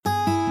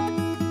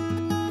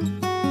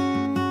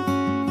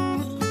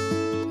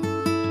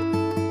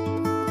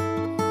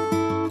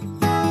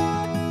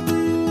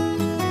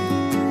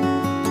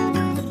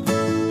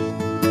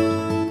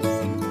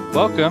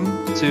Welcome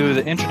to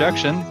the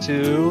introduction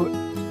to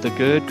the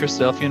Good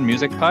Christadelphian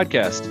Music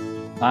Podcast.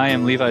 I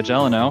am Levi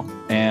Gelano,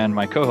 and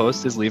my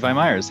co-host is Levi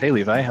Myers. Hey,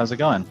 Levi, how's it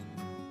going?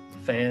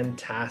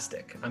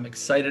 Fantastic. I'm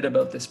excited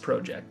about this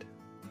project.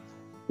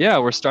 Yeah,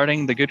 we're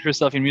starting the Good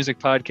Christadelphian Music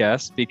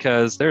Podcast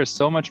because there is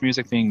so much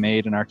music being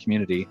made in our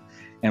community,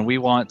 and we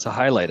want to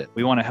highlight it.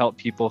 We want to help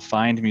people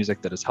find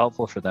music that is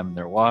helpful for them in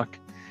their walk,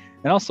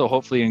 and also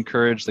hopefully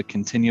encourage the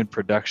continued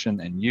production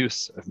and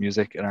use of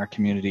music in our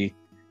community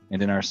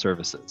and in our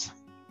services.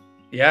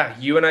 Yeah,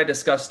 you and I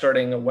discussed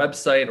starting a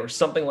website or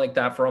something like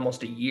that for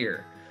almost a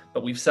year,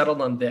 but we've settled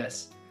on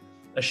this,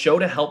 a show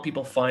to help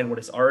people find what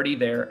is already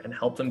there and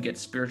help them get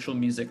spiritual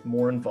music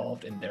more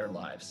involved in their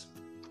lives.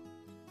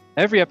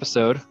 Every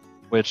episode,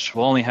 which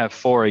we'll only have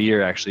 4 a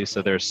year actually,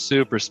 so they're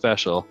super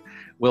special,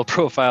 we'll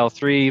profile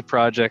 3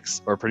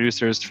 projects or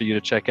producers for you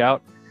to check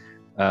out.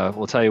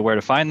 We'll tell you where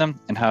to find them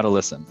and how to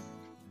listen.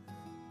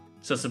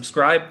 So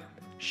subscribe,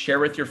 share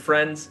with your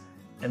friends,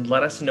 and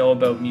let us know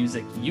about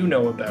music you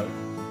know about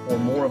or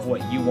more of what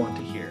you want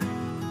to hear.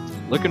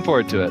 Looking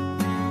forward to it.